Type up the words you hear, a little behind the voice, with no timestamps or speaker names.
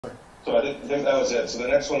So I think that was it. So the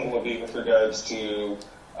next one will be with regards to,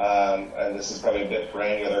 and this is probably a bit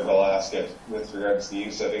granular, but I'll ask it with regards to the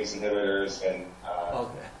use of ACE inhibitors and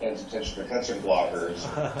angiotensin retention blockers.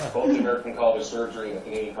 Both the American College of Surgery and the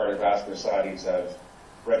Canadian Cardiovascular Societies have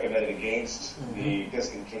recommended against the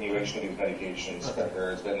discontinuation of these medications. But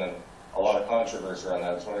there has been a lot of controversy around that.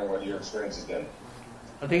 I was wondering what your experience has been.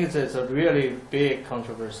 I think it's a really big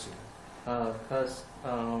controversy because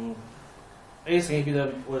ACE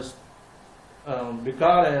inhibitor was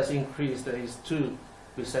regarded as increased ACE2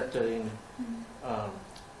 receptor in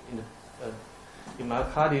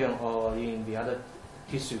myocardium or in the other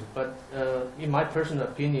tissue. But in my personal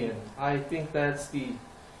opinion, I think that's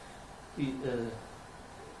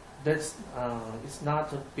it's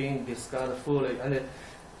not being discussed fully. And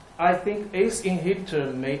I think ACE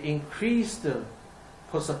inhibitor may increase the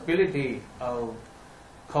possibility of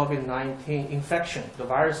COVID-19 infection, the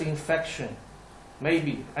virus infection,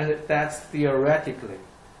 maybe, and that's theoretically.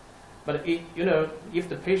 But if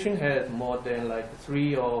the patient has more than like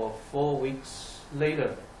 3 or 4 weeks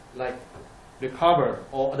later, like recover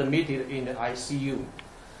or admitted in the ICU,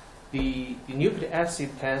 the nucleic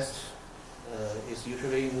acid test is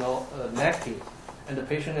usually not negative, and the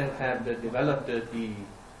patient have developed the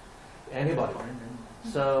antibody.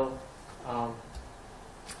 So I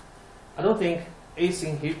don't think ACE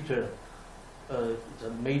inhibitor is a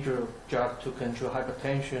major drug to control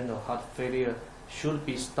hypertension or heart failure should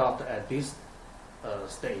be stopped at this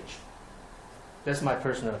stage. That's my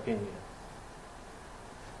personal opinion.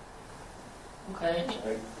 Okay.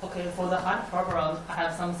 For the heart problem, I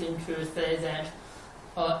have something to say that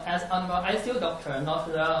as I'm an ICU doctor, not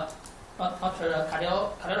the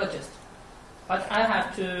cardiologist, but I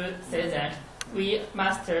have to say that we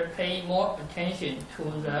must pay more attention to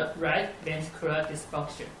the right ventricular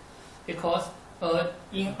dysfunction, because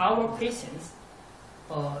in our patients,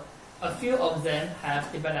 a few of them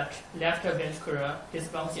have developed left ventricular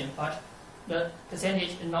dysfunction, but the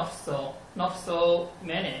percentage is not so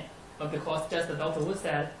many, because just the Dr. Wu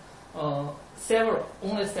said,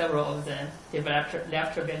 only several of them developed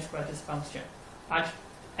left ventricular dysfunction. But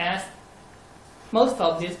as most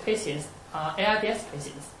of these patients are ARDS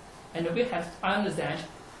patients, and we have found that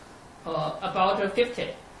about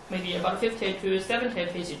 50 to 70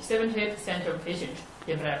 patients, 70% of patients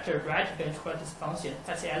developed right ventricular dysfunction,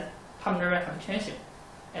 such as pulmonary hypertension.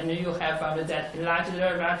 And you have found that enlarged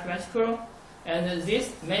right ventricle, and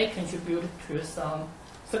this may contribute to some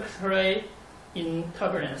circulatory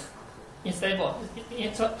turbulence,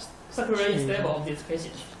 circulatory unstable of these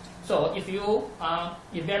patients. So if you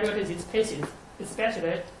evaluate these patients,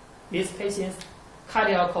 especially these patients'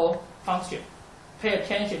 cardiac function, pay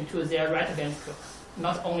attention to their right ventricle,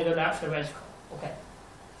 not only the left ventricle. Okay.